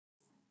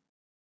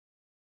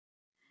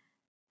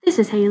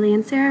This is Haley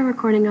and Sarah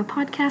recording a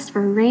podcast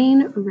for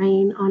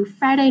Rain on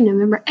Friday,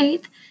 November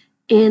 8th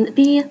in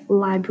the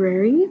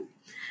library.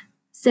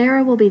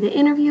 Sarah will be the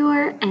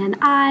interviewer and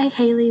I,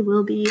 Haley,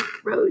 will be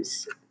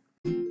Rose.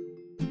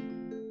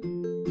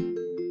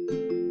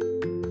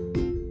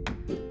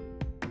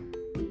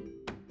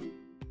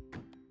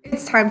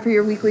 It's time for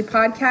your weekly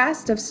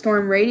podcast of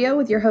Storm Radio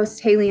with your hosts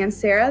Haley and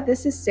Sarah.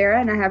 This is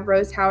Sarah and I have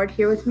Rose Howard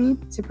here with me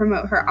to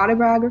promote her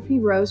autobiography,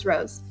 Rose.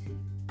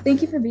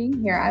 Thank you for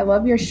being here. I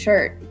love your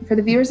shirt. For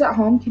the viewers at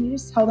home, can you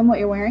just tell them what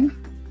you're wearing?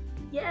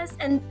 Yes,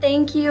 and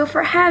thank you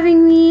for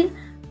having me.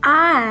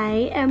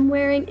 I am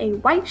wearing a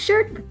white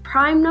shirt with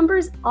prime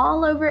numbers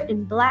all over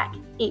in black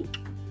ink.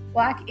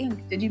 Black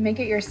ink. Did you make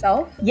it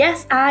yourself?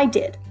 Yes, I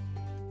did.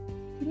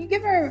 Can you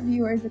give our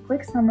viewers a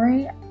quick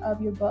summary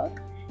of your book,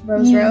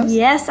 Rose?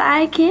 Yes,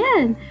 I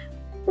can.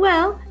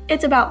 Well,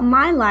 it's about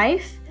my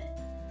life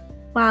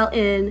while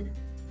in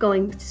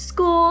going to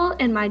school,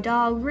 and my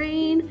dog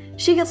Rain,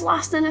 she gets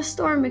lost in a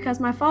storm because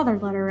my father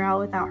let her out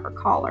without her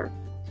collar.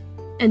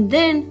 And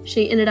then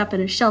she ended up in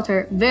a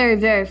shelter very,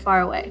 very far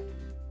away.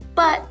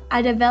 But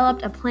I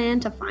developed a plan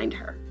to find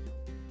her.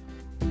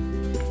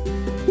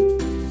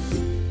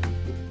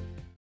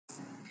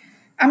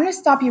 I'm going to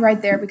stop you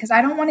right there because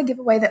I don't want to give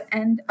away the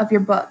end of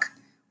your book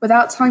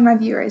without telling my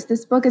viewers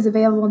this book is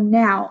available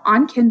now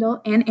on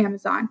Kindle and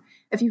Amazon.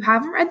 If you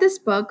haven't read this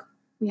book,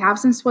 we have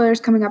some spoilers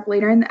coming up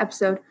later in the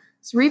episode,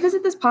 so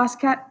revisit this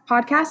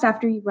podcast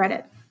after you've read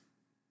it.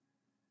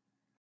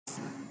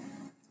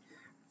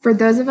 For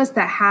those of us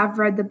that have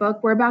read the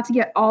book, we're about to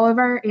get all of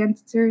our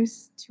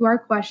answers to our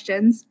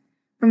questions.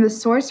 From the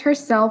source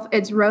herself,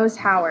 it's Rose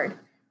Howard.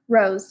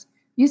 Rose,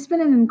 you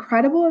spend an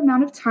incredible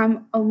amount of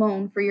time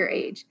alone for your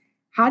age.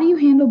 How do you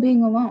handle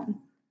being alone?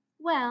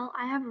 Well,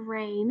 I have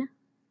Rain.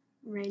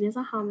 Rain is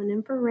a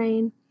homonym for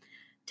Rain.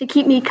 To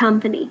keep me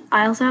company.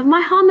 I also have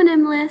my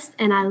homonym list,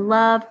 and I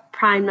love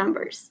prime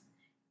numbers.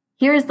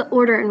 Here is the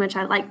order in which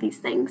I like these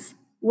things.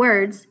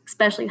 Words,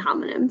 especially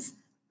homonyms.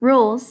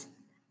 Rules,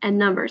 and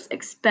numbers,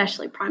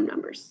 especially prime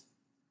numbers.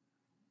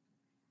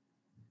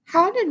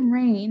 How did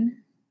Rain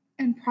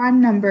and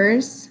prime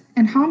numbers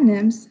and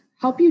homonyms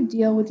help you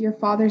deal with your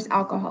father's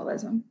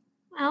alcoholism?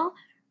 Well,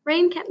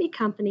 Rain kept me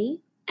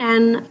company,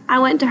 and I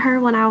went to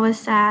her when I was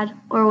sad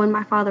or when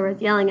my father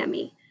was yelling at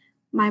me.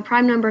 My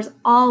prime numbers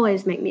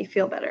always make me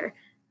feel better,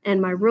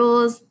 and my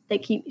rules, they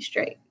keep me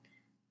straight.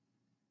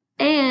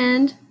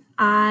 And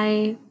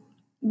my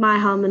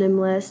homonym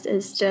list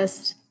is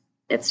just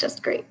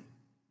great.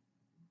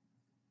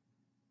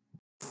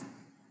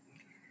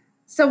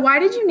 So why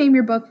did you name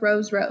your book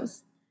Rose?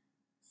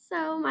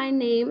 So my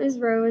name is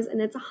Rose,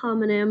 and it's a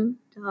homonym,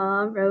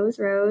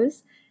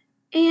 Rose.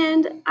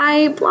 And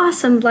I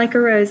blossomed like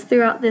a rose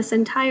throughout this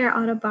entire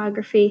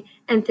autobiography,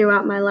 and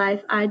throughout my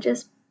life, I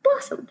just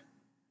blossomed.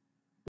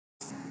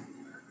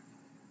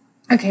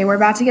 Okay, we're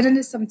about to get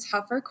into some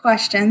tougher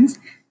questions.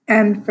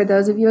 And for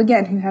those of you,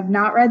 again, who have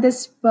not read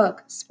this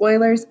book,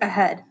 spoilers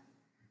ahead.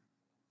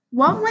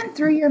 What went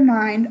through your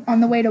mind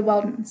on the way to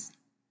Weldon's?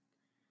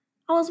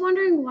 I was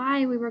wondering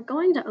why we were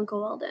going to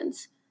Uncle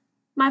Weldon's.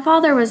 My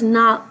father was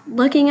not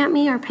looking at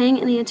me or paying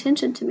any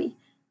attention to me.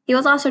 He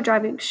was also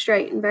driving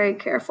straight and very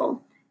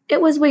careful. It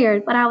was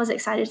weird, but I was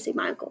excited to see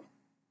my uncle.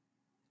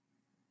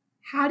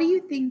 How do you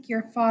think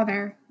your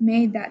father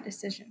made that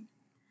decision?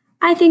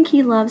 I think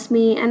he loves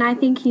me, and I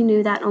think he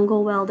knew that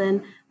Uncle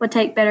Weldon would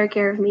take better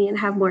care of me and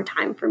have more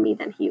time for me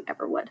than he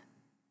ever would.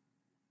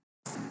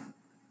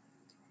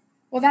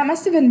 Well, that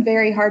must have been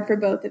very hard for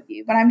both of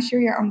you, but I'm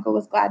sure your uncle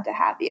was glad to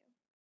have you.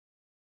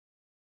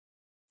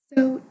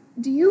 So,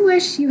 do you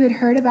wish you had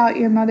heard about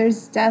your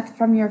mother's death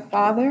from your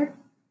father?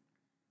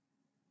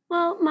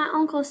 Well, my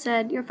uncle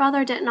said your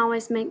father didn't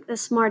always make the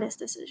smartest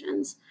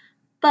decisions,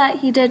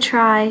 but he did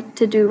try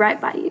to do right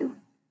by you.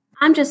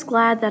 I'm just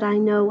glad that I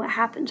know what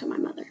happened to my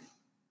mother.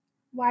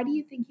 Why do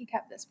you think he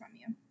kept this from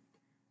you?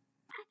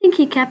 I think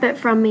he kept it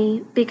from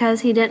me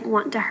because he didn't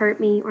want to hurt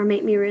me or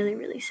make me really,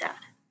 really sad.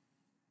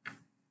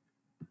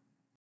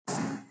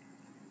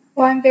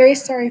 Well, I'm very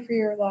sorry for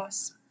your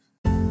loss.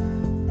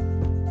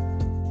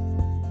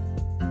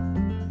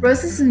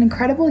 Rose is an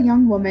incredible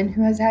young woman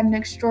who has had an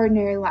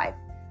extraordinary life.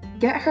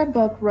 Get her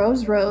book,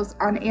 Rose,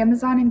 on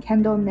Amazon and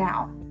Kindle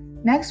now.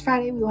 Next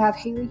Friday, we will have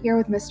Haley here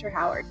with Mr.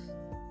 Howard.